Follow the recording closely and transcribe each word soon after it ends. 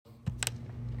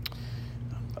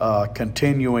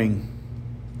continuing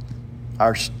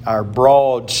our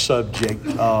broad subject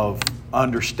of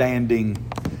understanding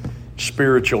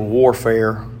spiritual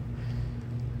warfare,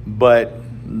 but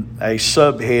a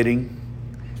subheading.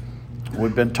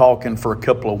 We've been talking for a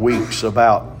couple of weeks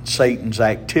about Satan's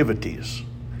activities.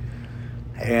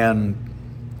 And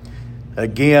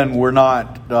again, we're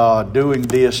not doing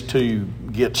this to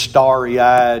get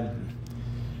starry-eyed,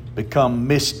 become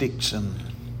mystics, and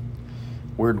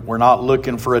we're not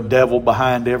looking for a devil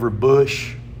behind every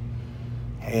bush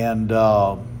and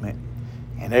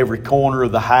in every corner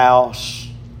of the house.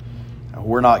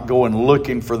 We're not going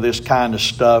looking for this kind of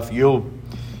stuff.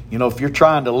 If you're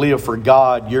trying to live for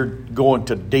God, you're going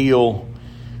to deal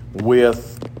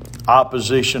with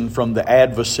opposition from the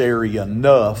adversary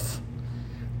enough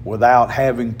without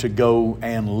having to go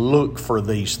and look for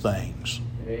these things.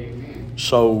 Amen.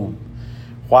 So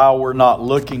while we're not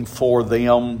looking for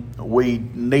them, we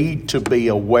need to be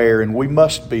aware, and we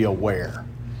must be aware,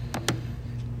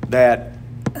 that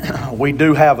we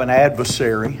do have an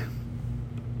adversary,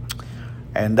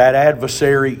 and that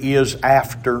adversary is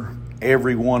after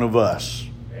every one of us.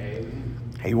 Amen.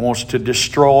 He wants to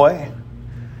destroy,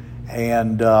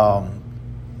 and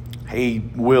he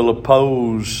will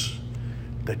oppose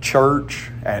the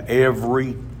church at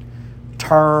every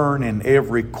turn and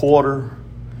every quarter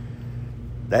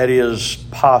that is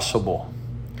possible.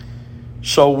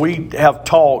 So we have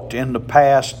talked in the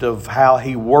past of how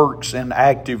he works in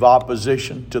active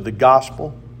opposition to the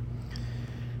gospel.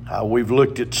 We've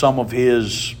looked at some of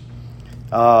his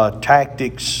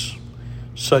tactics,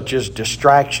 such as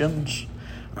distractions,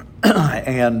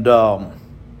 and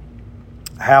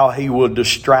how he will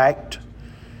distract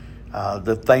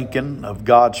the thinking of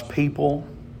God's people.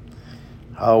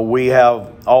 We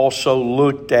have also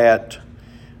looked at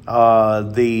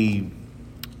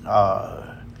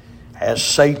as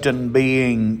Satan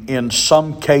being in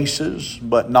some cases,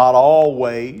 but not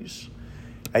always,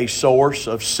 a source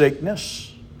of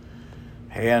sickness.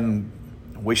 And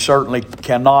we certainly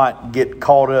cannot get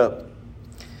caught up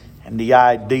in the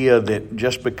idea that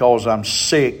just because I'm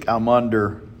sick, I'm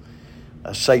under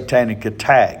a satanic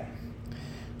attack.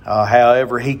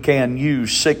 However, he can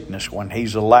use sickness when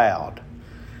he's allowed.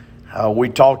 We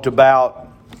talked about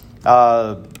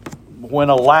when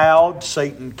allowed,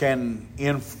 Satan can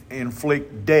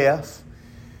inflict death.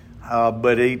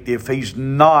 But if he's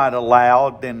not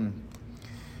allowed, then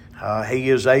he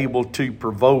is able to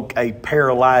provoke a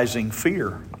paralyzing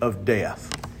fear of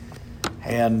death,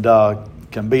 and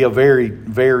can be a very,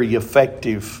 very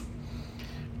effective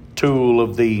tool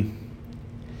of the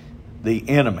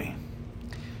enemy.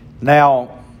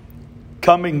 Now,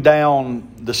 coming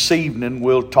down this evening,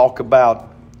 we'll talk about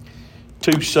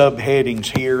two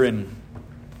subheadings here,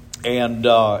 and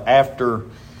after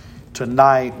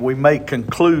tonight, we may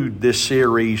conclude this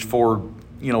series for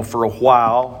a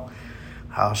while.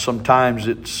 Sometimes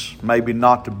it's maybe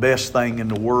not the best thing in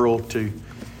the world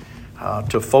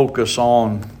to focus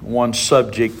on one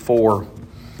subject for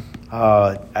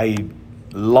a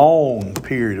long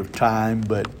period of time,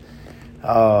 but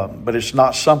it's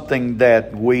not something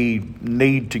that we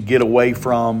need to get away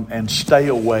from and stay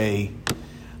away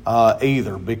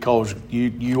either, because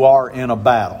you are in a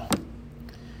battle.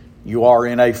 You are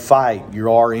in a fight.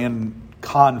 You are in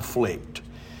conflict.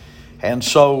 And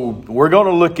so we're going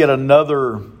to look at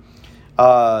another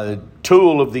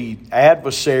tool of the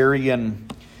adversary,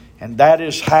 and that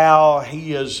is how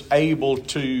he is able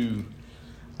to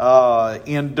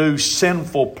induce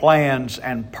sinful plans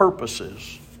and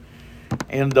purposes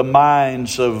in the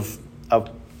minds of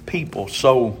people.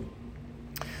 So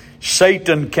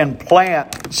Satan can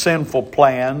plant sinful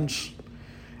plans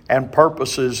and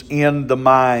purposes in the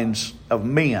minds of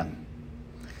men.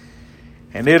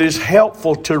 And it is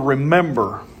helpful to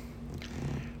remember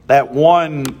that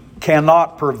one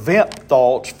cannot prevent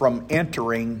thoughts from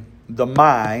entering the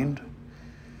mind,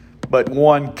 but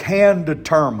one can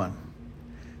determine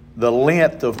the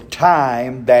length of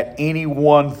time that any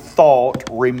one thought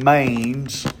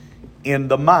remains in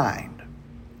the mind.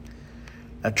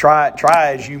 Now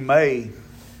try as you may,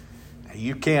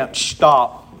 you can't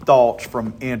stop thoughts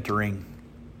from entering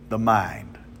the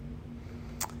mind.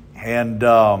 And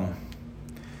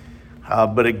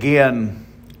but again,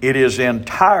 it is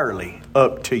entirely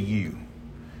up to you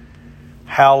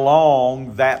how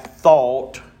long that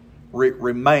thought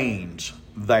remains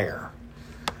there.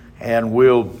 And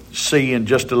we'll see in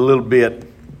just a little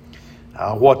bit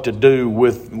what to do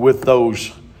with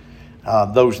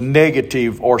those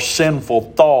negative or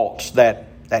sinful thoughts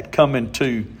that come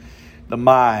into the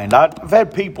mind. I've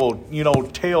had people,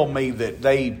 tell me that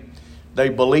they they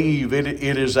believe it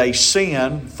is a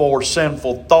sin for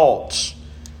sinful thoughts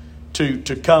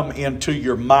to come into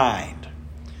your mind.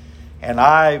 And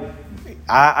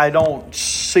I don't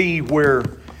see where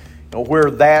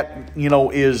that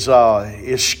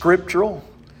is scriptural,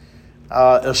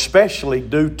 especially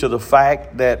due to the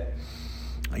fact that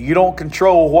you don't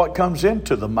control what comes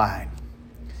into the mind.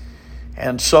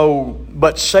 And so,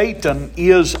 but Satan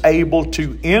is able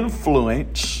to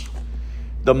influence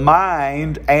the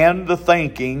mind and the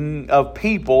thinking of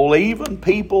people, even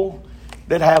people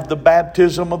that have the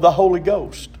baptism of the Holy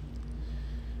Ghost.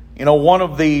 One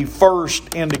of the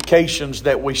first indications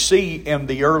that we see in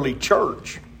the early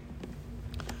church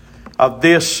of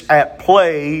this at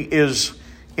play is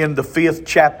in the 5th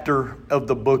chapter of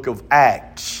the book of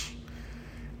Acts,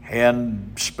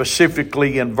 and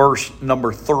specifically in verse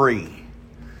number 3.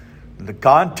 The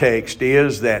context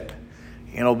is that,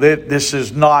 this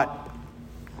is not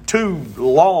too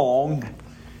long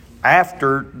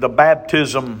after the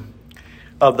baptism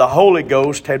of the Holy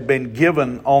Ghost had been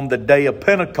given on the day of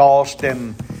Pentecost,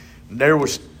 and there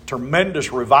was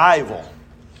tremendous revival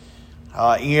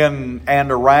in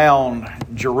and around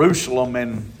Jerusalem,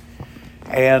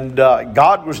 and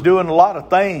God was doing a lot of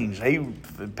things.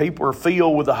 People were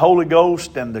filled with the Holy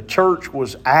Ghost, and the church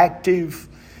was active,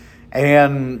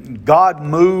 and God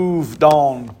moved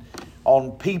on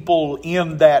people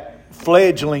in that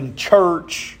fledgling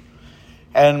church,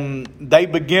 and they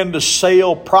began to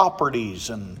sell properties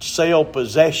and sell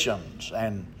possessions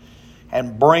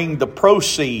and bring the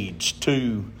proceeds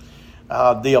to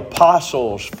the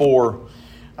apostles for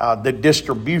the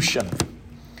distribution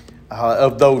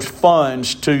of those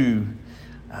funds to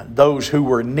those who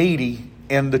were needy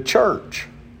in the church.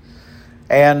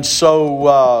 And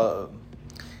so,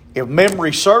 if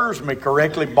memory serves me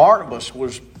correctly, Barnabas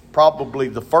was probably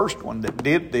the first one that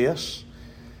did this.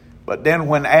 But then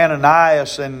when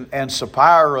Ananias and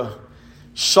Sapphira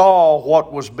saw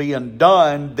what was being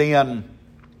done, then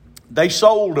they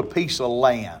sold a piece of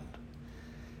land.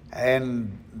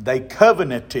 And they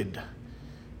covenanted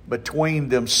between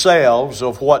themselves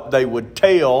of what they would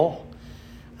tell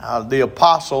the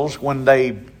apostles when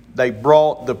they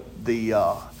brought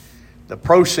the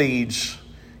proceeds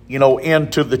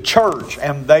into the church,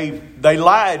 and they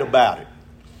lied about it.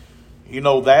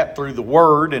 That through the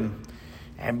word,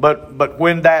 but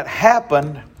when that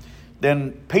happened,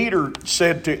 then Peter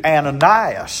said to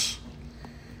Ananias,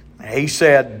 he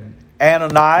said,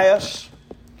 "Ananias,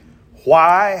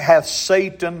 why hath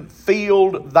Satan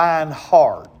filled thine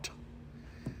heart?"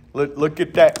 Look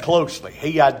at that closely.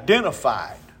 He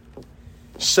identified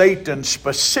Satan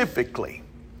specifically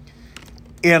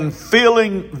in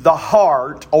filling the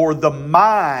heart or the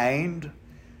mind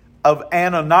of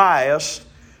Ananias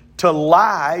to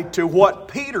lie to what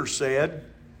Peter said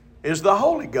is the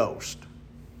Holy Ghost.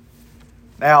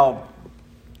 Now,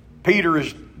 Peter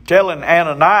is telling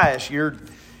Ananias, you're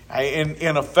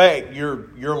in effect,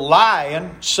 you're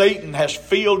lying. Satan has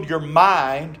filled your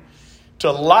mind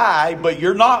to lie, but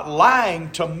you're not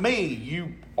lying to me.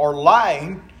 You are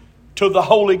lying to the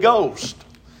Holy Ghost.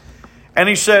 And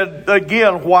he said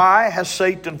again, "Why has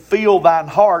Satan filled thine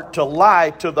heart to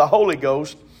lie to the Holy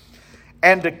Ghost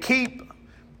and to keep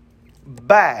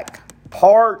back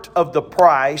part of the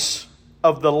price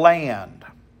of the land?"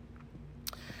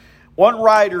 One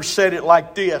writer said it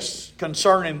like this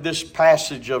concerning this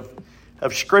passage of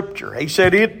Scripture. He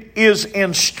said, "It is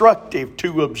instructive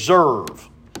to observe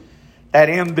that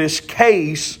in this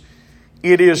case,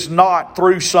 it is not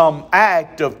through some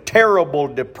act of terrible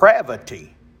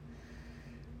depravity,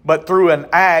 but through an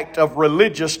act of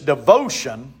religious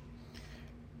devotion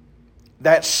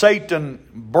that Satan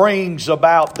brings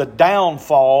about the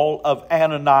downfall of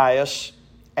Ananias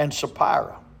and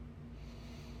Sapphira.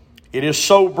 It is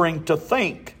sobering to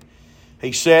think,"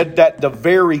 he said, "that the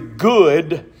very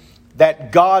good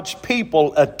that God's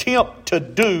people attempt to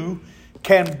do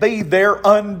can be their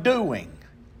undoing."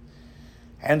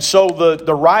 And so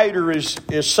the writer is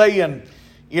saying,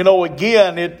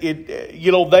 again,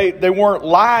 they weren't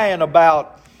lying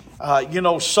about,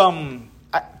 some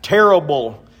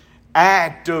terrible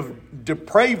act of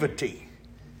depravity.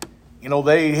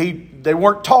 They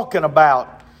weren't talking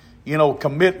about,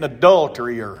 committing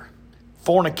adultery or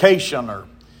fornication or,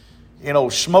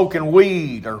 smoking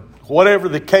weed or whatever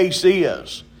the case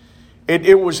is.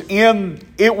 It was in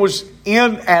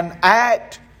an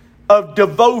act of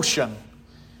devotion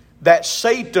that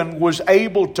Satan was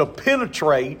able to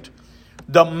penetrate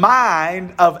the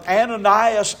mind of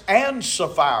Ananias and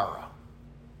Sapphira,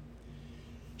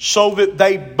 so that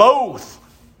they both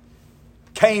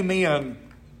came in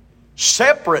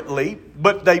separately,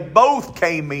 but they both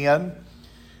came in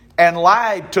and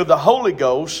lied to the Holy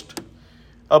Ghost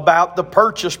about the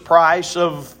purchase price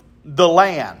of the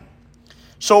land.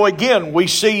 So again, we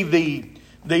see the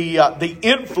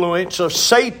influence of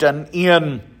Satan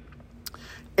in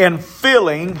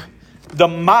filling the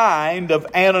mind of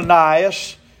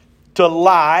Ananias to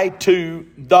lie to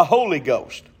the Holy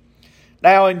Ghost.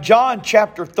 Now in John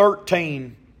chapter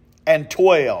 13 and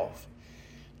 12,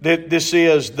 this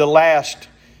is the Last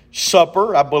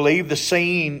Supper, I believe, the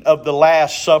scene of the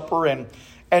Last Supper.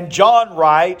 And John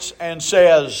writes and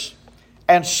says,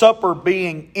 "And supper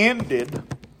being ended,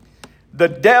 the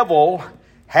devil,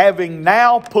 having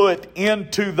now put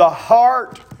into the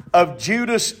heart of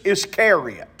Judas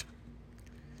Iscariot,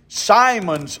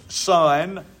 Simon's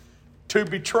son, to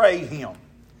betray him."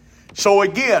 So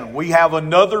again, we have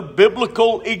another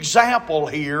biblical example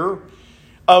here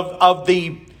of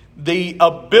the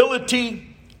ability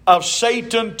of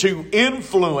Satan to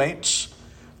influence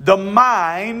the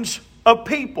minds of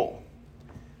people.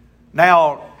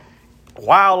 Now,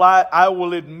 while I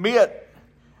will admit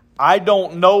I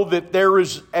don't know that there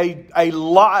is a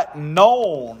lot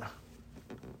known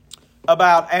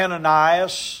about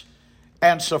Ananias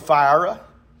and Sapphira,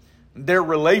 their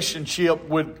relationship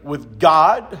with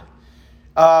God.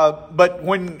 But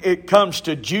when it comes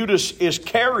to Judas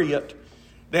Iscariot,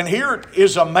 then here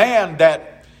is a man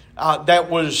that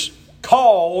was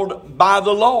called by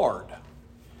the Lord.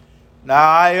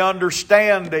 Now I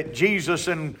understand that Jesus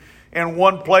in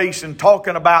one place in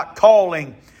talking about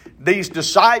calling these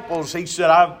disciples, he said,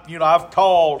 I've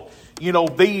called,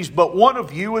 these, but one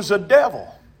of you is a devil.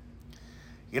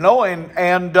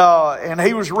 And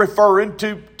he was referring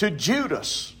to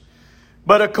Judas.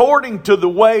 But according to the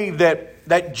way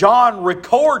that John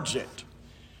records it,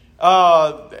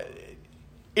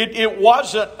 it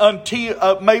wasn't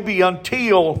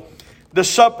until the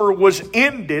supper was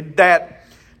ended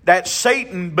that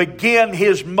Satan began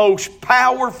his most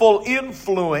powerful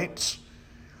influence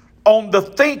on the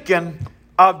thinking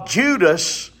of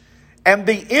Judas, and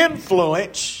the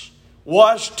influence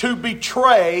was to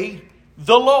betray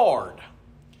the Lord.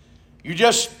 You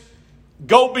just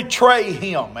go betray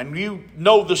him, and you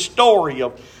know the story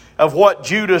of what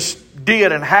Judas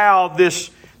did and how this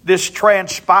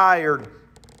transpired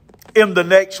in the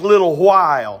next little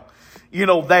while,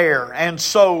 there. And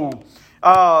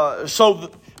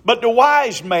but the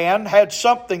wise man had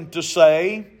something to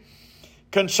say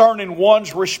concerning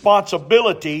one's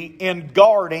responsibility in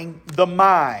guarding the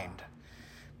mind.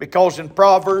 Because in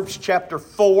Proverbs chapter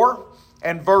 4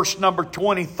 and verse number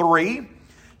 23,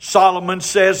 Solomon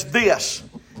says this,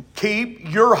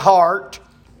 "Keep your heart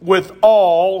with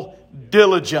all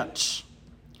diligence,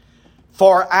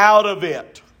 for out of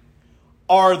it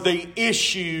are the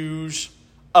issues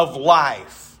of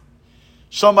life."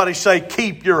 Somebody say,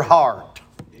 keep your heart.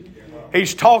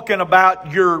 He's talking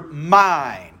about your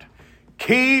mind.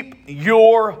 Keep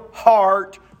your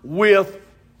heart with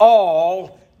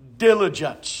all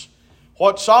diligence.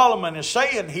 What Solomon is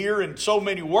saying here in so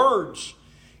many words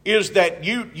is that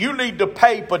you need to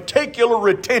pay particular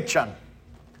attention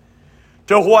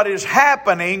to what is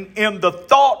happening in the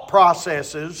thought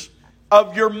processes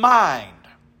of your mind.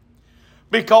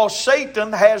 Because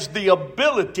Satan has the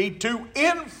ability to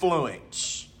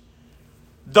influence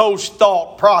those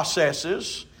thought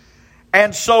processes.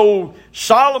 And so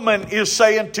Solomon is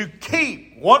saying to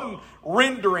keep. One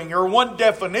rendering or one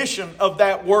definition of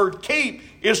that word keep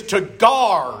is to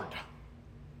guard.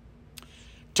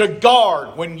 To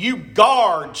guard. When you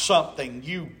guard something,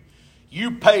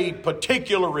 you pay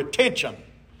particular attention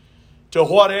to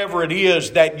whatever it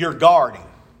is that you're guarding.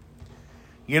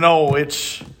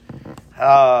 It's,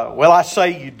 I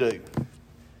say you do.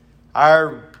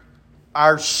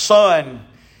 Our son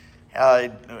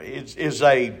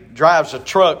drives a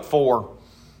truck for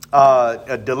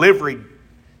a delivery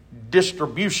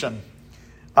distribution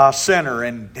center,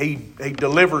 and he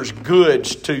delivers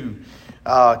goods to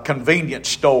convenience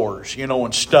stores,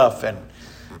 and stuff, and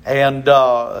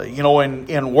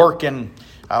in working,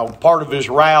 part of his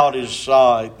route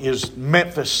is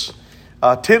Memphis,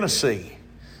 Tennessee,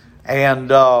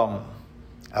 and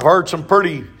I've heard some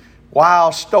pretty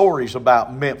wild stories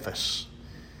about Memphis.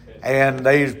 And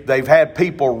they've had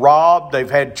people robbed. They've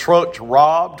had trucks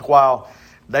robbed while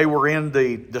they were in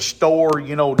the store,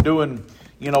 doing,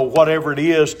 whatever it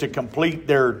is to complete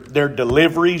their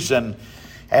deliveries. And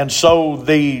so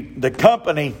the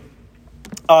company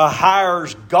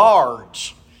hires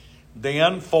guards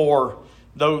then for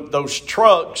those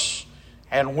trucks.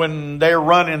 And when they're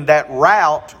running that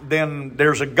route, then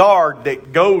there's a guard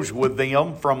that goes with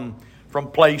them from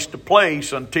place to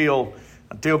place until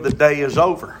the day is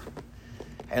over.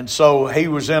 And so he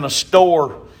was in a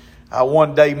store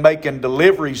one day making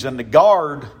deliveries, and the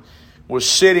guard was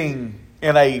sitting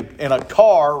in a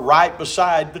car right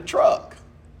beside the truck.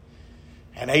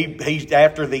 And he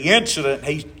after the incident,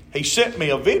 he sent me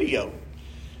a video,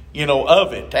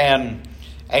 of it, and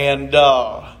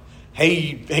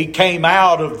he came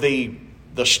out of the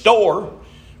store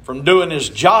from doing his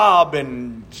job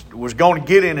and was going to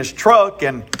get in his truck,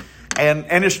 and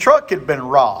his truck had been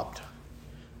robbed,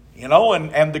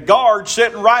 and the guard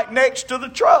sitting right next to the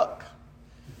truck.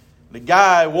 The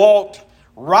guy walked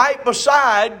right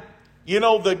beside,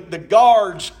 the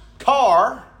guard's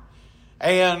car,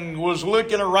 and was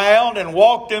looking around and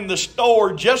walked in the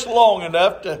store just long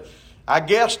enough to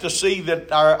see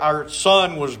that our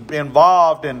son was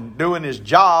involved in doing his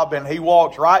job, and he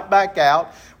walks right back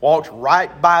out, walks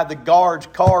right by the guard's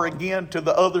car again to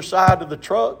the other side of the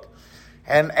truck,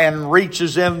 and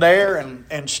reaches in there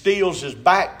and steals his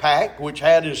backpack, which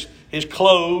had his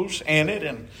clothes in it,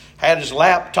 and had his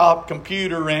laptop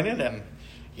computer in it, and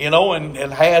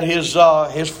had his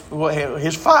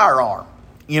firearm,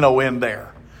 in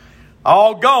there.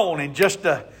 All gone in just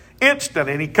an instant.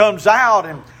 And he comes out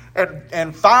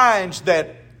and finds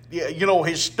that,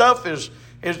 his stuff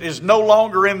is no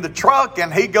longer in the truck,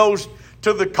 and he goes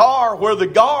to the car where the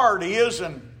guard is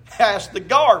and asks the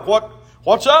guard,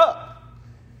 what's up?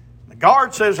 The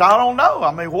guard says, I don't know.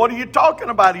 I mean, what are you talking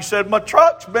about? He said, my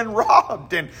truck's been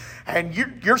robbed, and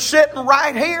you're sitting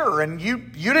right here, and you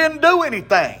didn't do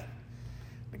anything.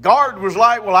 The guard was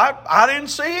like, well, I didn't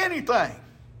see anything.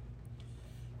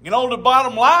 The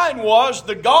bottom line was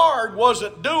the guard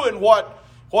wasn't doing what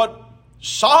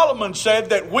Solomon said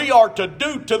that we are to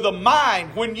do to the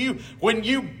mind. When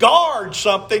you guard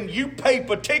something, you pay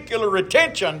particular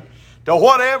attention to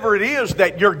whatever it is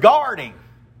that you're guarding.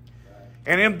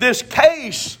 And in this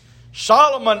case,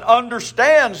 Solomon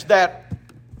understands that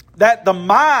the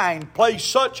mind plays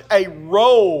such a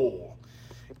role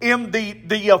in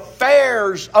the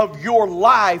affairs of your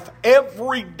life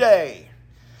every day,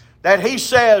 that he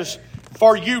says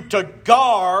for you to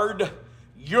guard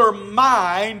your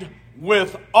mind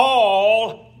with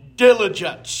all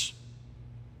diligence.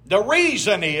 The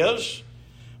reason is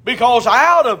because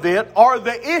out of it are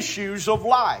the issues of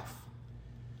life.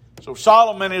 So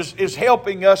Solomon is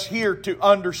helping us here to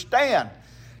understand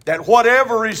that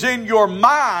whatever is in your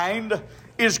mind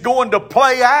is going to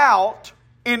play out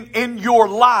in your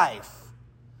life.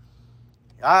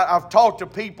 I've talked to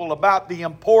people about the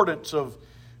importance of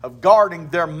guarding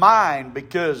their mind,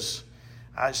 because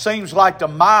it seems like the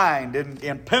mind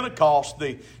in Pentecost,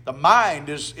 the mind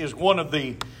is one of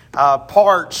the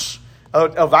parts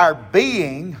of our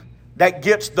being that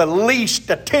gets the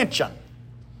least attention.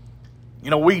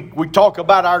 We talk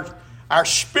about our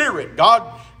spirit.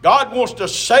 God wants to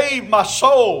save my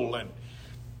soul,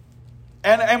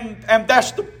 and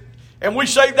we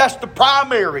say that's the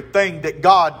primary thing that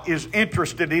God is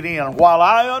interested in. While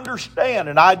I understand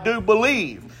and I do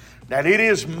believe that it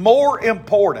is more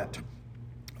important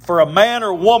for a man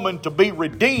or woman to be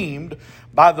redeemed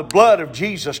by the blood of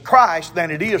Jesus Christ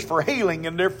than it is for healing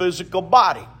in their physical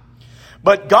body.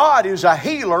 But God is a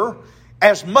healer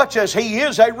as much as He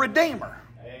is a redeemer.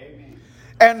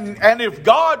 Amen. And if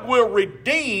God will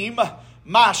redeem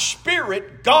my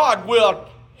spirit, God will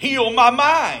heal my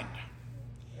mind.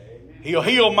 Amen. He'll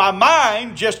heal my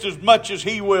mind just as much as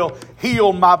He will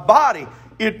heal my body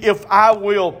if I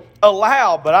will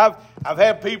allow. But I've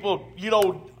had people,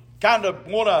 kind of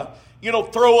want to,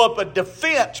 throw up a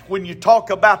defense when you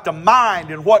talk about the mind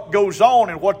and what goes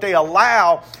on and what they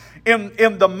allow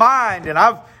in the mind. And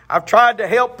I've tried to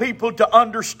help people to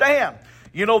understand,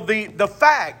 the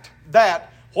fact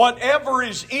that whatever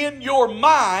is in your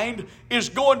mind is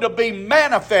going to be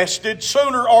manifested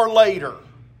sooner or later.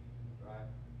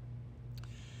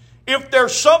 If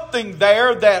there's something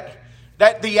there that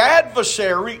the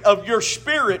adversary of your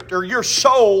spirit or your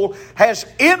soul has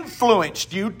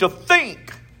influenced you to think,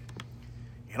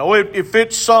 if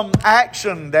it's some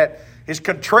action that is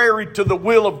contrary to the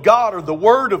will of God or the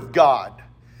Word of God,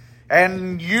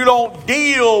 and you don't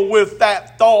deal with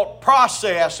that thought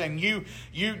process, and you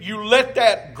let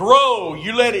that grow,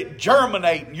 you let it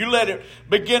germinate, and you let it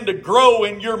begin to grow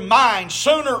in your mind,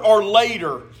 sooner or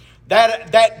later,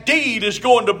 that deed is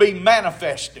going to be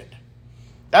manifested.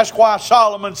 That's why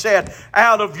Solomon said,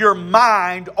 out of your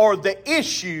mind are the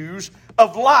issues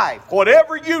of life.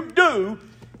 Whatever you do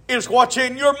is what's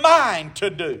in your mind to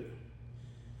do.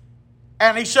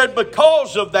 And he said,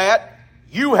 because of that,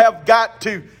 you have got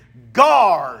to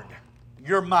guard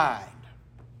your mind.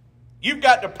 You've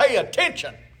got to pay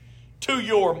attention to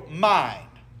your mind.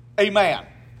 Amen.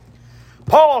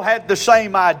 Paul had the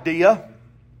same idea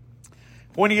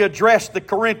when he addressed the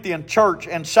Corinthian church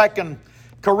in 2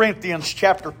 Corinthians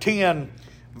chapter 10,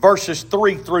 verses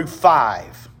 3 through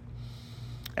 5.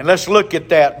 And let's look at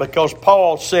that, because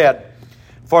Paul said,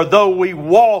 "For though we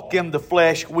walk in the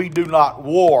flesh, we do not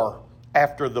war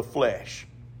after the flesh.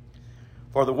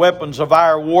 For the weapons of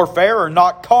our warfare are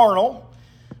not carnal,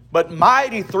 but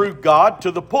mighty through God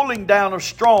to the pulling down of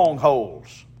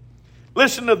strongholds."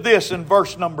 Listen to this in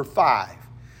verse number 5.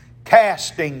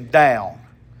 "Casting down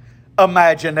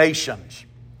imaginations,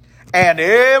 and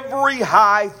every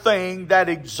high thing that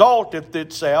exalteth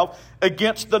itself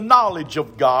against the knowledge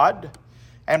of God,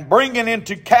 and bringing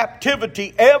into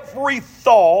captivity every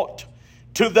thought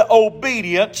to the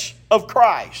obedience of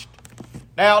Christ."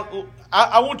 Now,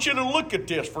 I want you to look at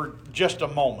this for just a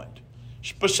moment.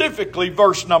 Specifically,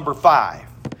 verse number 5.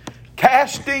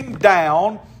 Casting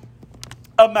down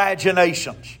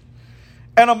imaginations.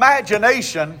 An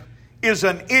imagination is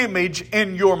an image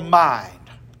in your mind.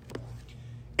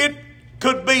 It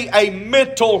could be a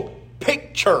mental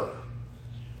picture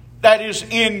that is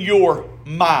in your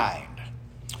mind.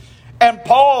 And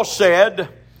Paul said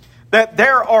that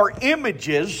there are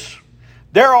images,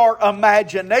 there are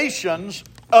imaginations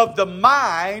of the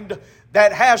mind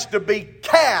that has to be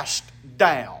cast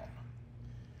down.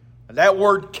 That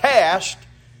word cast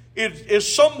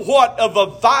is somewhat of a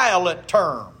violent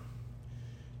term.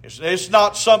 It's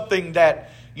not something that,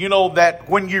 that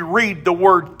when you read the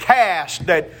word cast,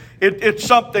 that it's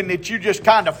something that you just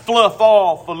kind of fluff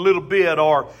off a little bit,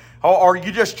 or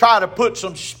you just try to put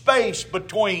some space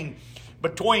between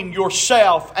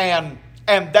yourself and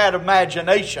that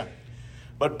imagination.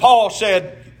 But Paul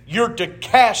said you're to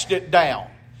cast it down.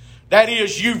 That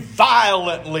is, you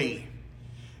violently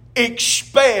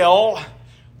expel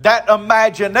that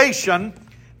imagination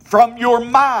from your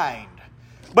mind.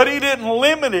 But he didn't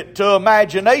limit it to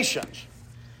imaginations.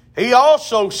 He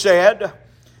also said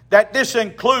that this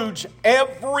includes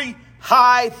every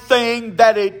high thing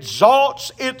that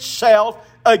exalts itself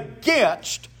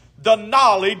against the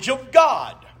knowledge of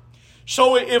God.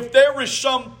 So if there is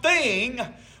something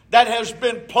that has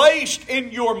been placed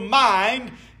in your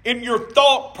mind, in your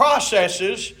thought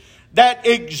processes, that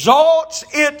exalts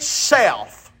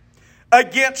itself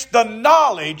against the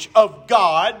knowledge of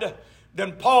God,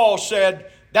 then Paul said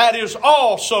that is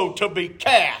also to be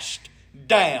cast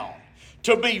down,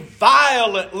 to be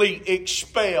violently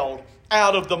expelled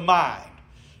out of the mind.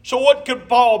 So what could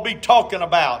Paul be talking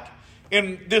about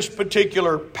in this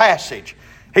particular passage?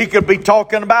 He could be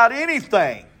talking about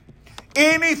anything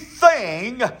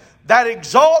that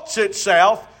exalts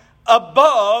itself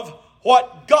above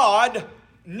what God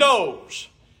knows.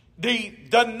 The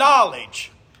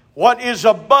knowledge, what is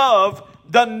above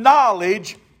the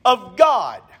knowledge of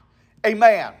God.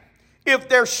 Amen. If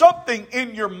there's something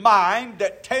in your mind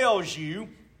that tells you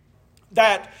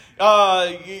that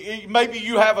maybe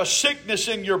you have a sickness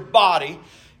in your body,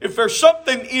 if there's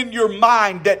something in your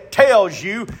mind that tells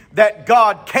you that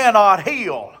God cannot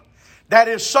heal, that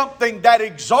is something that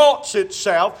exalts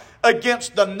itself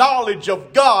against the knowledge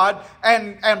of God.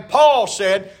 And Paul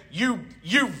said, you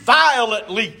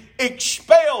violently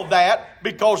expel that,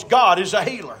 because God is a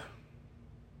healer.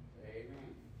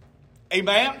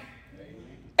 Amen?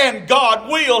 And God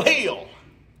will heal.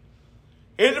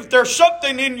 And if there's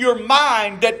something in your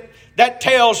mind that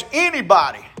tells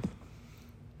anybody,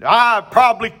 I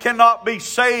probably cannot be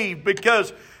saved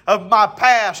because of my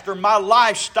past or my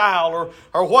lifestyle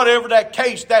or whatever that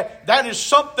case, that is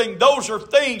something, those are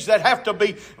things that have to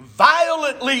be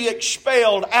violently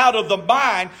expelled out of the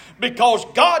mind, because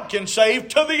God can save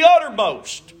to the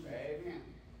uttermost. Amen.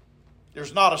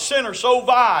 There's not a sinner so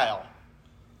vile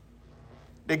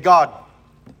that God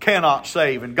cannot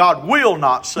save, and God will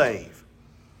not save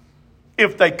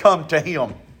if they come to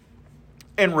Him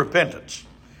in repentance.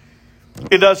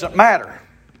 It doesn't matter.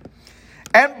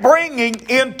 And bringing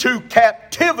into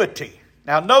captivity.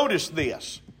 Now notice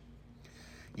this.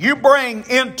 You bring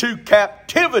into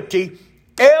captivity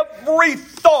every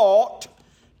thought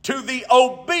to the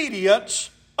obedience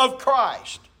of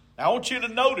Christ. Now I want you to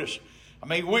notice.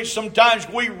 Sometimes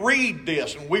we read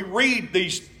this, and we read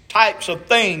these types of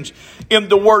things in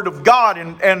the Word of God,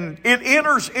 and it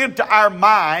enters into our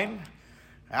mind.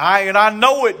 And I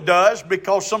know it does,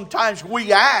 because sometimes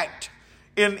we act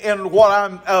in what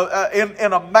I'm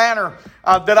in a manner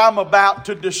that I'm about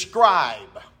to describe.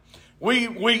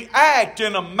 We act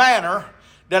in a manner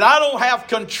that I don't have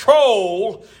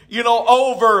control,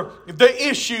 over the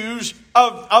issues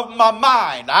of my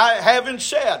mind. I haven't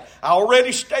said. I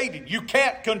already stated, you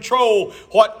can't control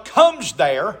what comes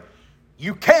there.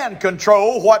 You can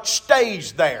control what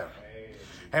stays there.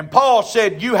 And Paul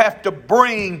said you have to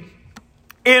bring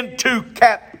into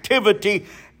captivity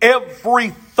every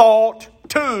thought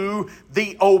to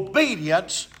the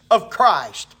obedience of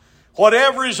Christ.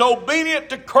 Whatever is obedient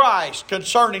to Christ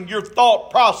concerning your thought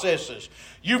processes,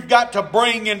 you've got to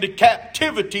bring into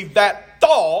captivity that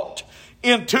thought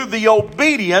into the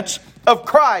obedience of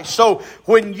Christ. So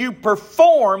when you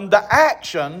perform the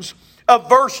actions of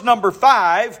verse number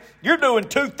 5, you're doing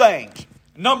two things.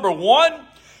 Number one,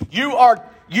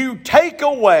 you take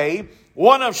away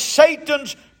one of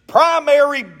Satan's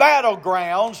primary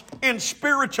battlegrounds in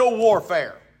spiritual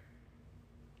warfare.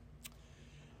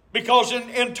 Because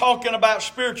in talking about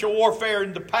spiritual warfare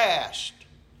in the past,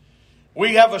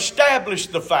 we have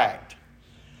established the fact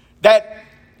that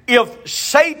if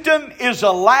Satan is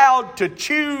allowed to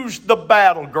choose the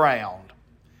battleground,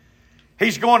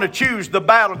 he's going to choose the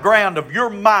battleground of your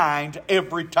mind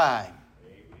every time.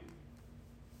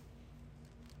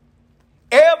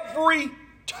 Every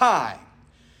time.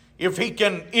 If he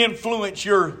can influence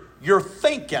your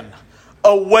thinking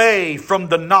away from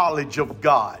the knowledge of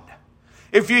God.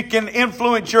 If you can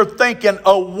influence your thinking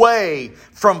away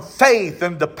from faith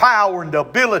and the power and the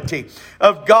ability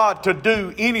of God to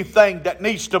do anything that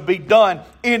needs to be done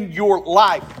in your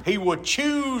life, He will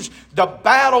choose the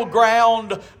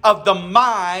battleground of the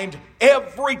mind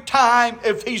every time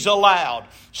if He's allowed.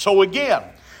 So again,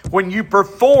 when you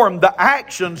perform the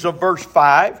actions of verse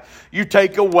 5, you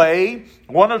take away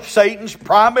one of Satan's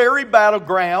primary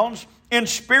battlegrounds in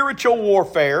spiritual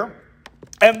warfare.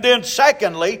 And then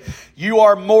secondly, you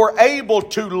are more able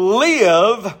to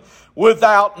live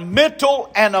without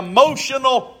mental and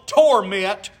emotional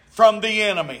torment from the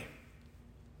enemy.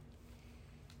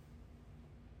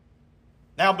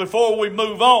 Now, before we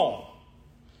move on,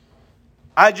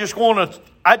 I just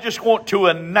want to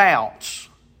announce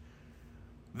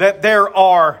that there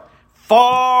are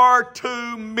far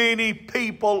too many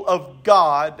people of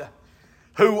God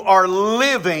who are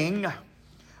living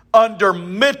under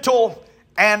mental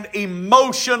and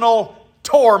emotional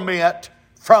torment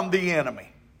from the enemy.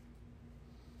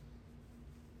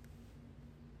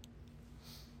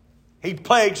 He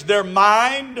plagues their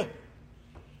mind,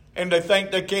 and they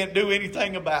think they can't do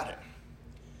anything about it.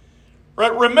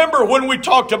 Remember when we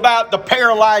talked about the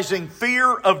paralyzing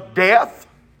fear of death?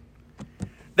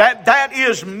 That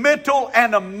is mental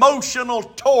and emotional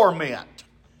torment.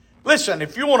 Listen,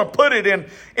 if you want to put it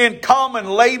in common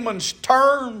layman's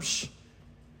terms,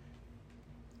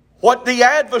 what the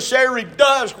adversary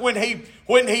does when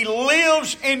he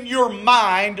lives in your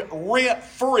mind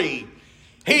rent-free,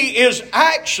 he is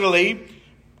actually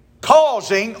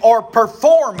causing or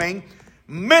performing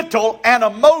mental and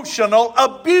emotional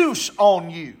abuse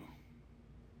on you.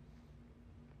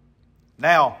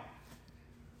 Now,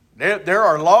 there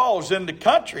are laws in the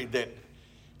country that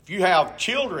if you have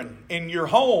children in your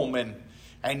home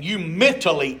and you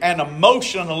mentally and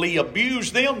emotionally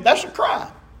abuse them, that's a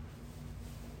crime.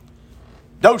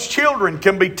 Those children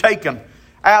can be taken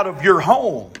out of your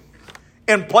home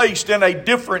and placed in a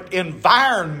different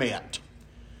environment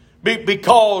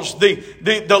because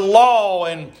the law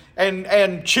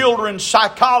and children's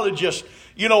psychologists,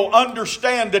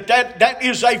 understand that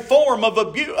is a form of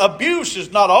abuse. Abuse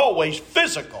is not always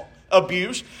physical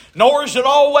abuse, nor is it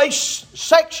always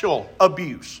sexual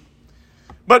abuse.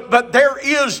 But there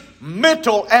is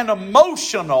mental and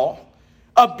emotional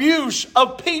abuse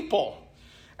of people.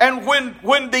 And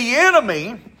when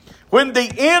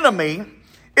the enemy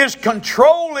is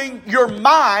controlling your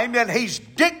mind and he's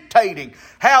dictating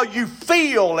how you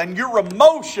feel and your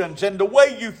emotions and the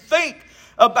way you think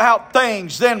about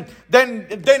things, then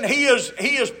he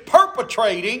is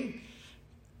perpetrating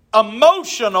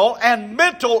emotional and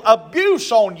mental abuse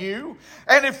on you.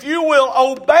 And if you will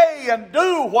obey and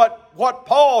do what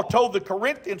Paul told the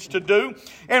Corinthians to do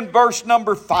in verse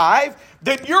number 5,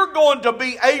 then you're going to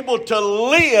be able to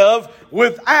live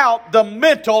without the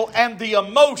mental and the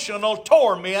emotional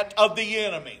torment of the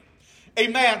enemy.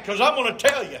 Amen. Because I'm going to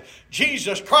tell you,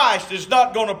 Jesus Christ is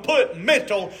not going to put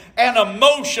mental and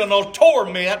emotional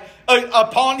torment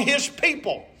upon His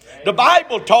people. The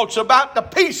Bible talks about the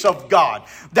peace of God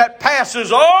that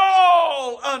passes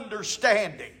all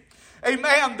understanding.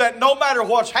 Amen. That no matter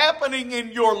what's happening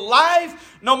in your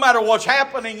life, no matter what's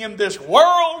happening in this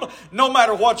world, no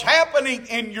matter what's happening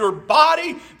in your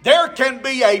body, there can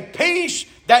be a peace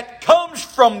that comes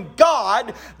from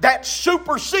God that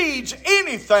supersedes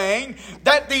anything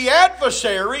that the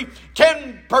adversary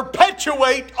can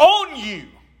perpetuate on you.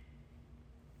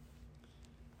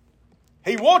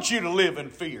 He wants you to live in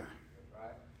fear.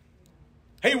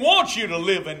 He wants you to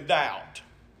live in doubt.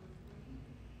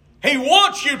 He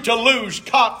wants you to lose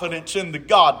confidence in the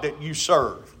God that you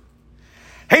serve.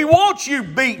 He wants you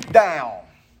beat down.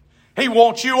 He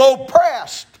wants you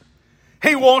oppressed.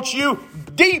 He wants you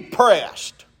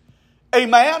depressed.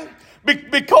 Amen?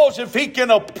 Because if He can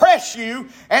oppress you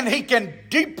and He can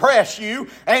depress you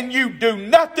and you do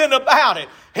nothing about it,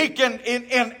 He can,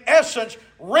 in essence,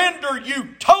 render you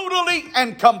totally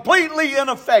and completely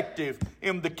ineffective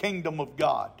in the kingdom of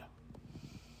God.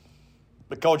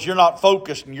 Because you're not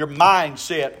focused and your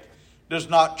mindset does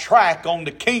not track on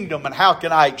the kingdom and how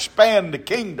can I expand the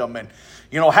kingdom and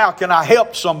how can I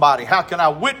help somebody? How can I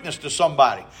witness to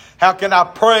somebody? How can I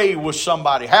pray with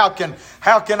somebody? How can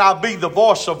I be the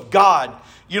voice of God,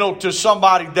 to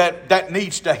somebody that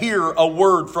needs to hear a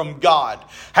word from God?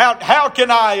 How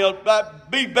can I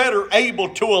be better able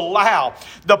to allow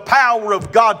the power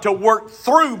of God to work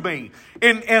through me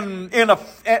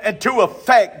to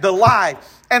affect the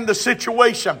life and the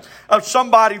situation of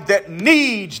somebody that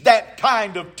needs that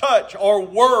kind of touch or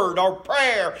word or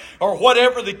prayer or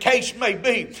whatever the case may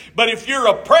be. But if you're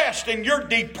oppressed and you're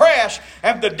depressed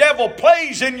and the devil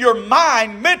plays in your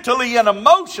mind mentally and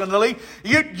emotionally,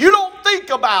 you don't think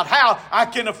about how I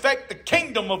can affect the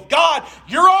kingdom of God.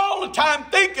 You're all the time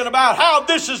thinking about how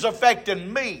this is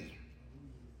affecting me.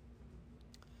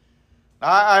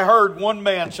 I heard one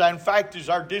man say, in fact, he's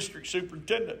our district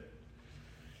superintendent,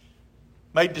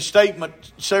 made the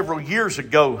statement several years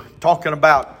ago talking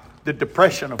about the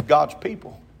depression of God's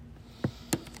people.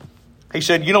 He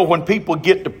said, when people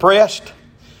get depressed,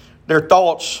 their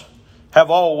thoughts have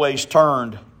always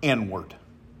turned inward.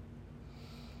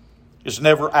 It's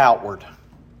never outward.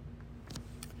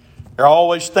 They're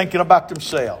always thinking about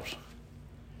themselves,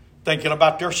 thinking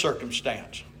about their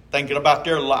circumstance, thinking about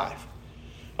their life.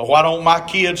 Why don't my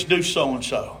kids do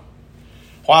so-and-so?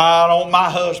 Why don't my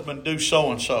husband do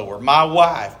so-and-so or my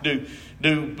wife do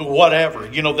whatever?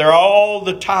 They're all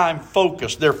the time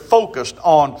focused. They're focused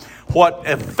on what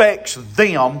affects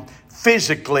them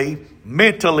physically,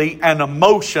 mentally, and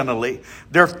emotionally.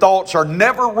 Their thoughts are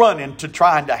never running to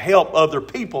trying to help other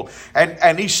people.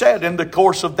 And he said in the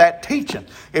course of that teaching,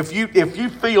 if you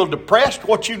feel depressed,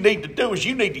 what you need to do is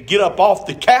you need to get up off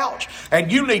the couch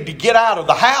and you need to get out of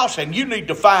the house and you need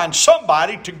to find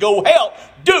somebody to go help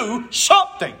do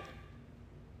something.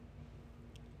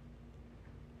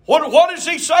 What is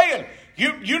he saying?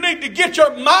 You need to get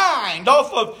your mind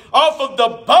off of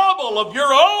the bubble of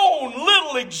your own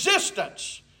little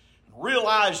existence.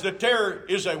 Realize that there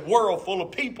is a world full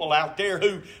of people out there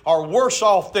who are worse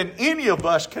off than any of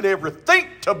us could ever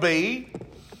think to be.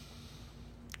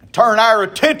 Turn our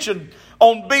attention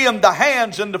on being the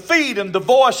hands and the feet and the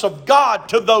voice of God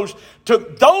to those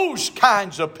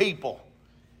kinds of people.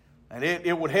 And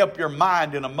it would help your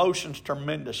mind and emotions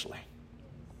tremendously.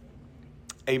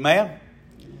 Amen?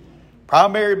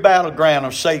 Primary battleground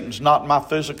of Satan's not my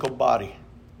physical body.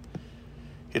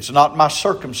 It's not my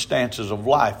circumstances of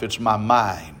life. It's my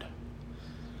mind.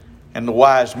 And the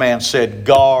wise man said,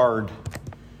 guard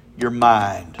your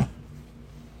mind.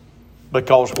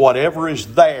 Because whatever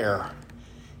is there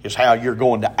is how you're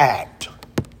going to act.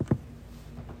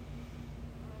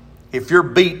 If you're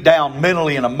beat down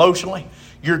mentally and emotionally,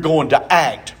 you're going to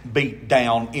act beat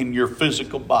down in your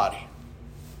physical body.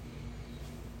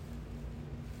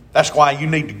 That's why you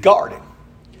need to guard it.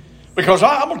 Because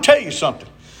I'm going to tell you something.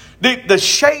 The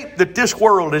shape that this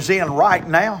world is in right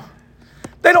now,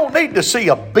 they don't need to see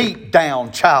a beat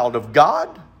down child of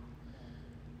God.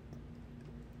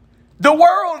 The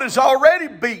world is already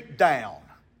beat down.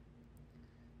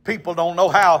 People don't know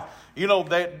how,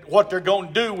 what they're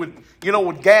going to do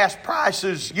with gas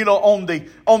prices, on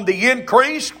the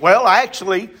increase. Well,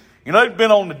 actually, it's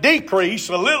been on the decrease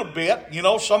a little bit.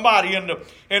 Somebody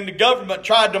in the government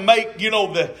tried to make,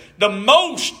 the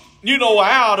most,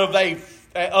 out of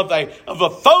a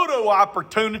photo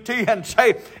opportunity and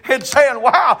saying,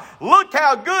 wow, look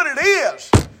how good it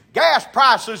is. Gas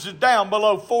prices is down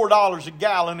below $4 a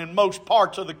gallon in most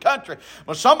parts of the country.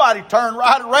 Well, somebody turned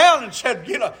right around and said,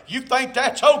 you think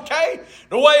that's okay?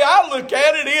 The way I look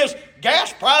at it is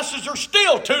gas prices are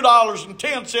still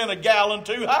 $2.10 a gallon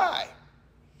too high.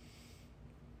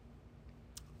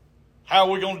 How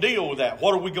are we going to deal with that?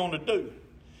 What are we going to do?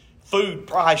 Food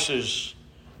prices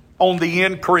on the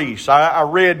increase. I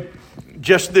read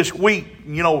just this week,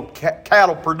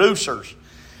 cattle producers.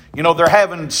 They're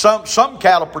having some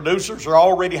cattle producers are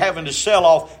already having to sell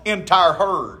off entire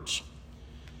herds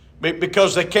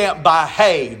because they can't buy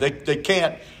hay. They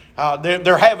can't.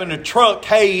 They're having to truck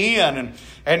hay in,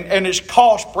 and it's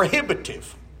cost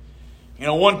prohibitive.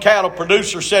 One cattle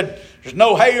producer said, "There's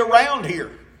no hay around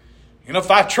here. If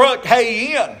I truck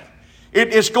hay in,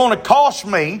 it's going to cost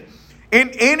me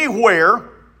anywhere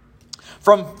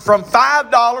from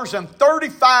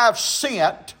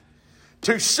 $5.35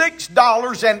 to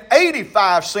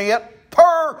 $6.85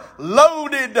 per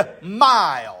loaded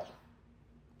mile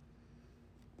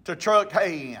to truck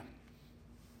hay in.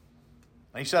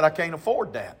 And he said, I can't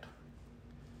afford that.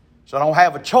 So I don't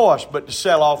have a choice but to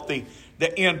sell off the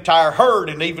entire herd.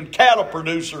 And even cattle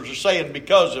producers are saying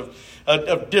because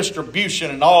of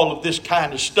distribution and all of this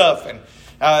kind of stuff, and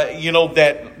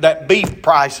that beef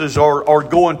prices are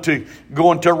going to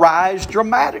rise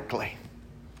dramatically.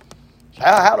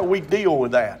 How do we deal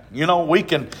with that? We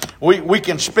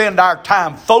can spend our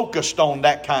time focused on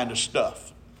that kind of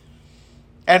stuff.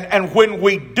 And when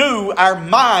we do, our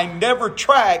mind never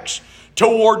tracks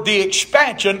toward the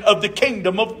expansion of the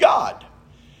kingdom of God.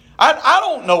 I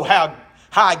don't know how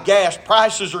high gas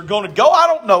prices are going to go. I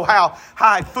don't know how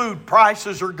high food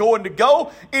prices are going to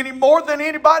go any more than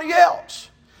anybody else.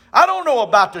 I don't know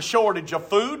about the shortage of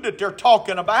food that they're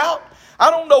talking about. I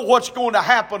don't know what's going to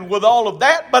happen with all of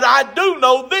that, but I do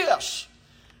know this.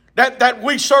 That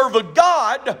we serve a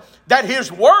God that His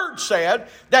Word said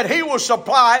that He will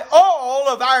supply all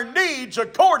of our needs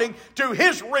according to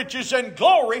His riches and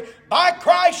glory by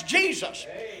Christ Jesus.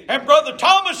 And Brother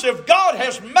Thomas, if God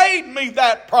has made me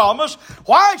that promise,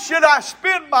 why should I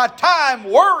spend my time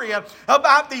worrying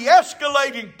about the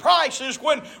escalating prices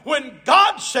when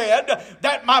God said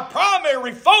that my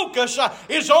primary focus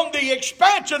is on the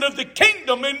expansion of the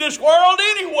kingdom in this world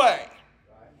anyway?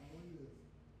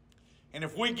 And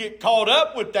if we get caught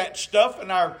up with that stuff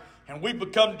and we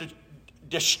become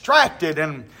distracted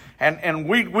and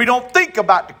we don't think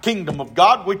about the kingdom of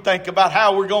God, we think about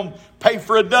how we're going to pay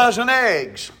for a dozen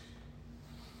eggs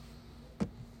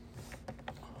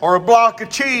or a block of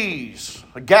cheese,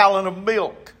 a gallon of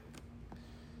milk,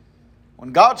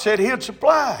 when God said He'd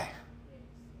supply.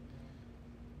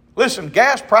 Listen,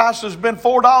 gas prices have been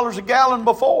 $4 a gallon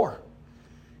before,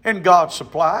 and God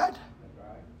supplied.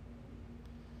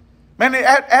 Man,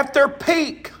 at their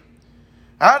peak,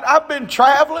 I've been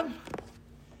traveling,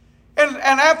 and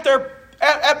at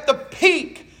the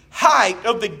peak height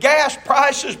of the gas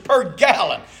prices per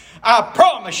gallon, I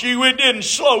promise you it didn't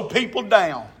slow people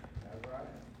down.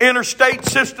 Interstate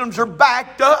systems are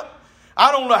backed up.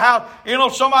 I don't know how,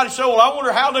 somebody said, well, I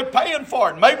wonder how they're paying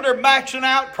for it. Maybe they're maxing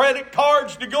out credit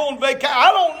cards to go on vacation.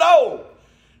 I don't know.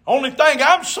 Only thing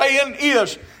I'm saying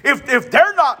is, if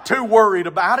they're not too worried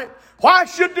about it, why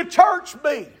should the church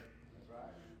be?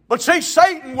 But see,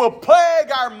 Satan will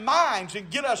plague our minds and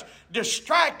get us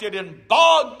distracted and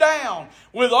bogged down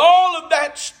with all of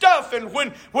that stuff. And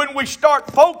when we start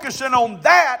focusing on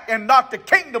that and not the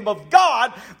kingdom of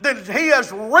God, then He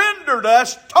has rendered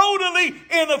us totally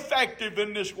ineffective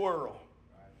in this world.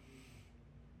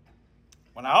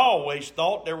 When I always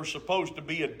thought there was supposed to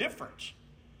be a difference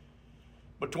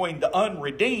between the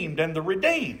unredeemed and the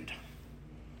redeemed.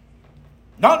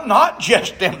 Not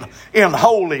just in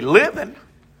holy living.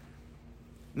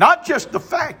 Not just the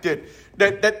fact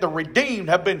that the redeemed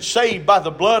have been saved by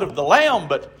the blood of the Lamb,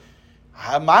 but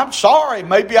I'm sorry,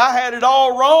 maybe I had it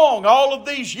all wrong all of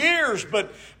these years,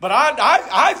 but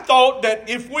I thought that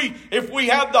if we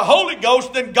have the Holy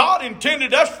Ghost, then God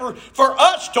intended us for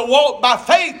us to walk by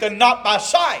faith and not by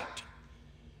sight.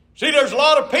 See, there's a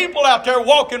lot of people out there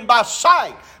walking by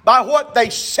sight, by what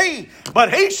they see.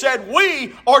 But He said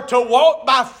we are to walk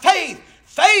by faith.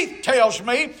 Faith tells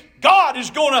me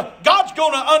God's going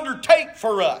to undertake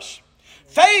for us.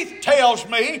 Faith tells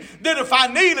me that if I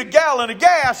need a gallon of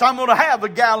gas, I'm going to have a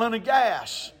gallon of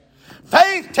gas.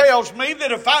 Faith tells me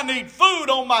that if I need food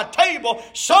on my table,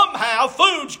 somehow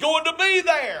food's going to be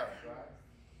there.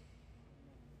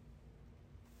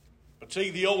 But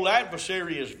see, the old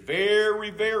adversary is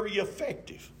very, very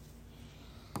effective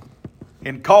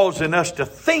in causing us to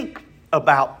think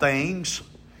about things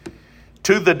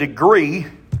to the degree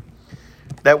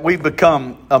that we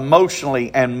become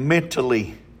emotionally and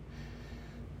mentally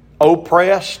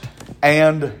oppressed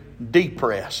and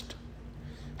depressed.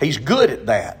 He's good at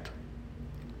that.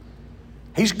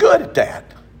 He's good at that.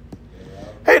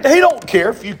 He don't care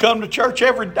if you come to church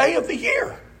every day of the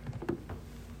year.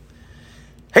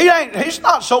 He's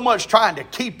not so much trying to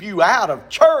keep you out of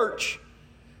church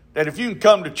that if you can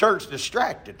come to church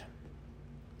distracted,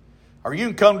 or you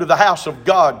can come to the house of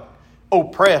God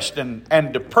oppressed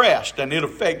and depressed, and it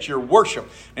affects your worship,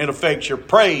 it affects your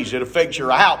praise, it affects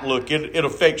your outlook, it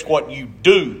affects what you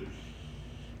do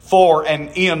for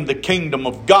and in the kingdom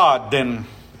of God, then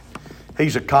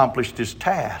He's accomplished His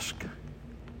task.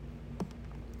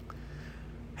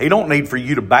 He don't need for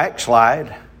you to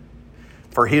backslide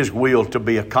for His will to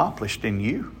be accomplished in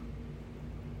you.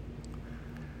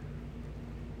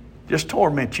 Just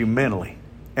torment you mentally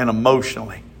and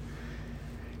emotionally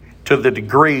to the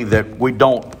degree that we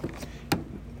don't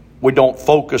We don't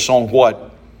focus on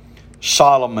what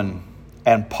Solomon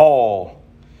and Paul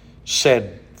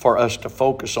said for us to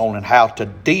focus on and how to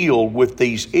deal with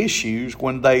these issues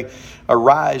when they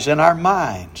arise in our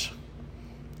minds.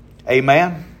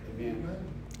 Amen? Amen.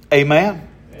 Amen?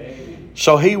 Amen.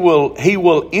 So He will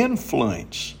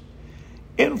influence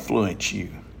you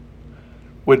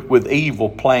with evil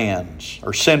plans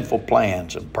or sinful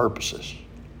plans and purposes.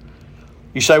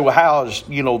 You say, well, how is,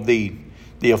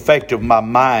 the effect of my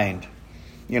mind,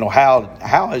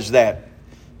 how is that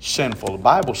sinful? The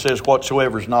Bible says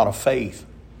whatsoever is not of faith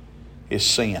is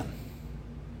sin.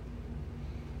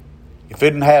 If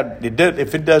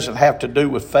it doesn't have to do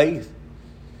with faith,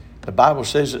 the Bible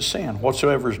says it's sin.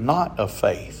 Whatsoever is not of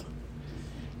faith,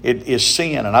 it is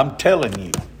sin. And I'm telling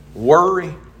you,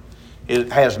 worry,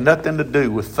 it has nothing to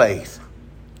do with faith.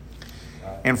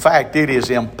 In fact, it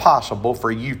is impossible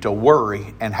for you to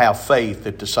worry and have faith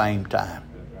at the same time.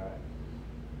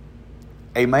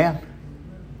 Amen?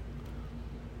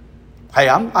 Hey,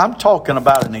 I'm talking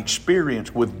about an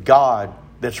experience with God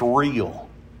that's real.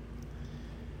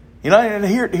 And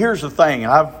here's the thing.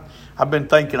 I've been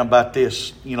thinking about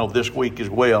this, this week as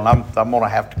well. And I'm going to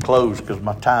have to close because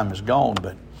my time is gone.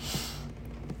 But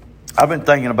I've been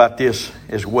thinking about this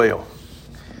as well.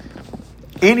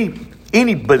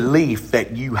 Any belief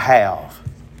that you have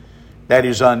that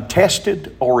is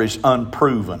untested or is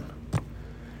unproven,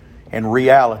 in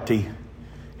reality,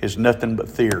 is nothing but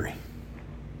theory.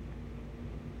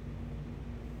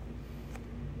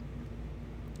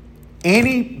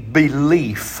 Any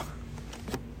belief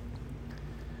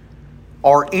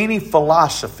or any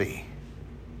philosophy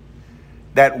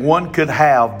that one could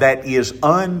have that is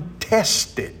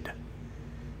untested,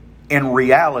 in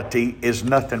reality, is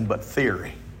nothing but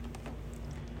theory.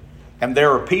 And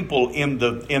there are people in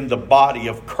the body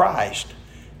of Christ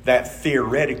that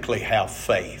theoretically have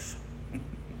faith.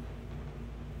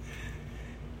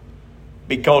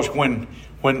 Because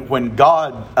when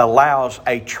God allows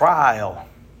a trial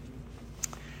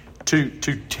to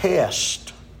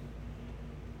test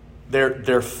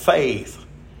their faith,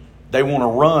 they want to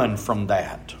run from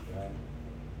that.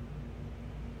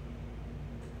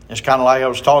 It's kind of like I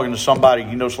was talking to somebody,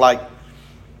 it's like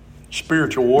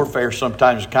spiritual warfare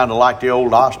sometimes is kind of like the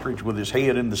old ostrich with his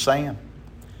head in the sand.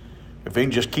 If he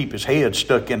can just keep his head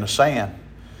stuck in the sand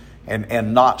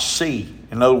and not see.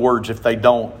 In other words, if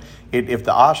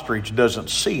the ostrich doesn't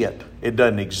see it, it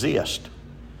doesn't exist.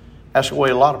 That's the way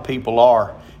a lot of people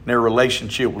are in their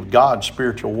relationship with God,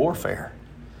 spiritual warfare.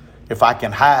 If I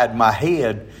can hide my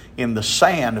head in the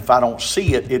sand, if I don't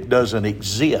see it, it doesn't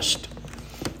exist.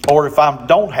 Or if I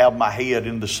don't have my head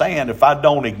in the sand, if I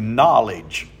don't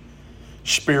acknowledge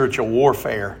spiritual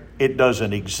warfare, it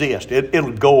doesn't exist.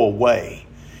 It'll go away.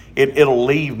 It'll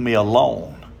leave me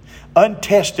alone.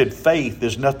 Untested faith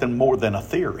is nothing more than a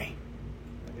theory.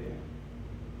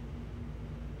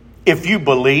 If you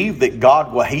believe that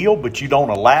God will heal, but you don't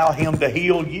allow Him to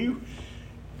heal you,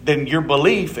 then your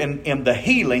belief in the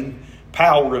healing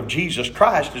power of Jesus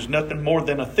Christ is nothing more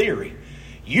than a theory.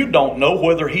 You don't know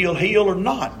whether He'll heal or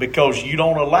not because you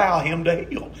don't allow Him to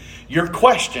heal. Your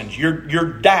questions, your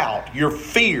doubt, your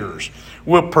fears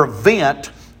will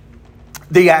prevent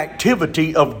the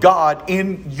activity of God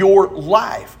in your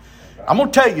life. I'm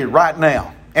going to tell you right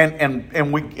now,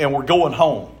 and we're going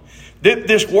home.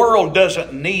 This world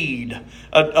doesn't need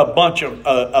a bunch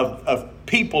of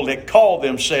people that call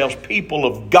themselves people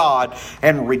of God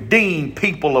and redeemed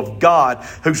people of God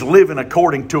who's living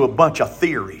according to a bunch of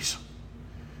theories.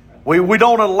 We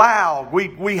don't allow,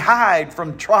 we hide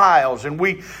from trials and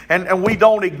we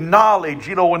don't acknowledge,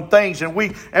 and things, and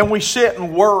we sit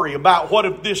and worry about what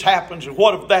if this happens and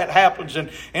what if that happens, and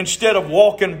instead of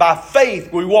walking by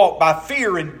faith, we walk by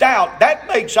fear and doubt. That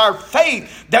makes our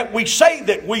faith that we say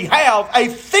that we have a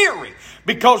theory.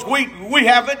 Because we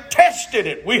haven't tested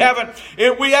it. We haven't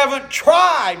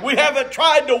tried. We haven't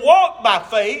tried to walk by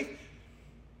faith.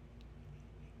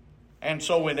 And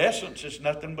so in essence, it's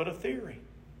nothing but a theory.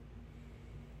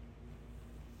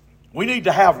 We need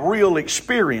to have real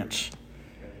experience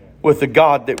with the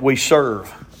God that we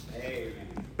serve.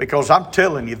 Because I'm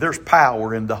telling you, there's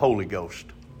power in the Holy Ghost.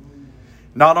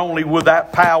 Not only will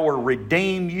that power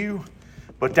redeem you,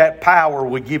 but that power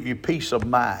will give you peace of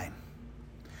mind.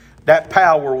 That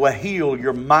power will heal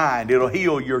your mind. It'll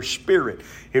heal your spirit.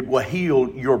 It will heal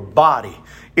your body.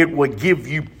 It will give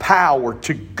you power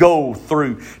to go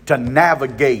through, to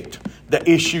navigate the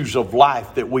issues of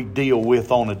life that we deal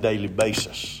with on a daily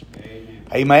basis.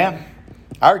 Amen.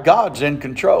 Our God's in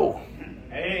control.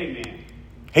 Amen.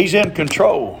 He's in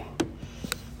control.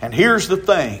 And here's the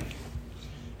thing.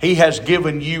 He has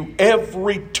given you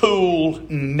every tool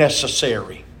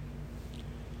necessary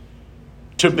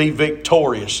to be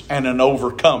victorious and an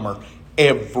overcomer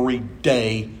every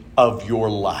day of your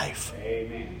life.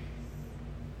 Amen.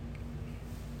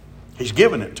 He's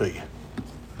given it to you.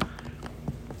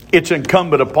 It's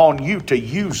incumbent upon you to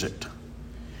use it,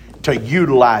 to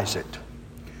utilize it,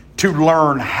 to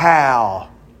learn how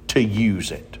to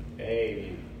use it.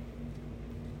 Amen.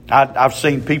 I've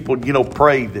seen people,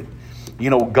 pray that,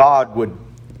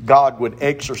 God would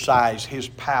exercise His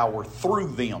power through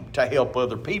them to help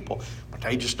other people. But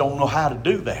they just don't know how to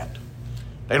do that.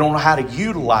 They don't know how to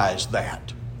utilize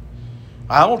that.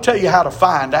 I won't tell you how to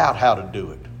find out how to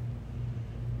do it.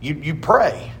 You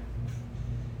pray.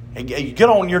 And you get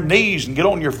on your knees and get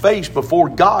on your face before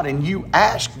God and you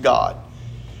ask God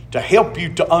to help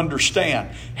you to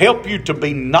understand, help you to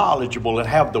be knowledgeable and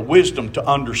have the wisdom to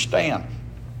understand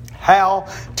how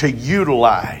to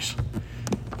utilize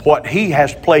what He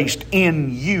has placed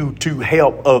in you to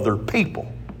help other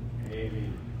people.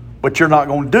 Amen. But you're not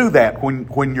going to do that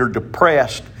when you're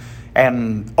depressed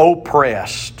and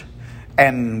oppressed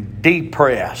and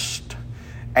depressed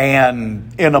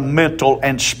and in a mental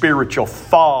and spiritual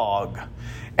fog.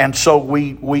 And so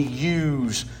we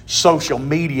use social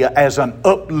media as an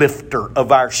uplifter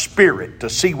of our spirit to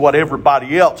see what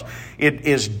everybody else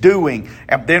is doing.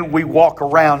 And then we walk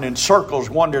around in circles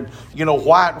wondering,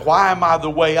 why am I the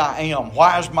way I am?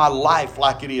 Why is my life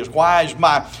like it is? Why is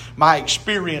my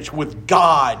experience with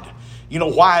God?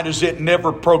 Why does it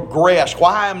never progress?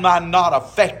 Why am I not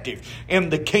effective in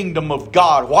the kingdom of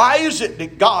God? Why is it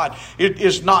that God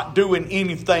is not doing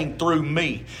anything through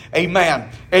me? Amen.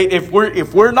 If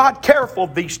we're not careful,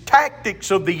 these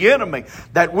tactics of the enemy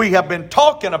that we have been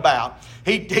talking about,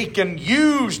 he can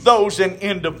use those in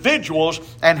individuals,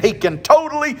 and he can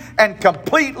totally and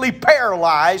completely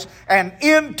paralyze an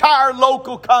entire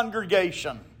local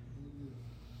congregation.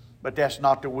 But that's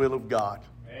not the will of God.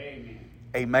 Amen.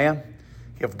 Amen.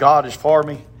 If God is for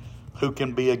me, who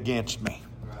can be against me?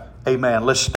 Amen. Let's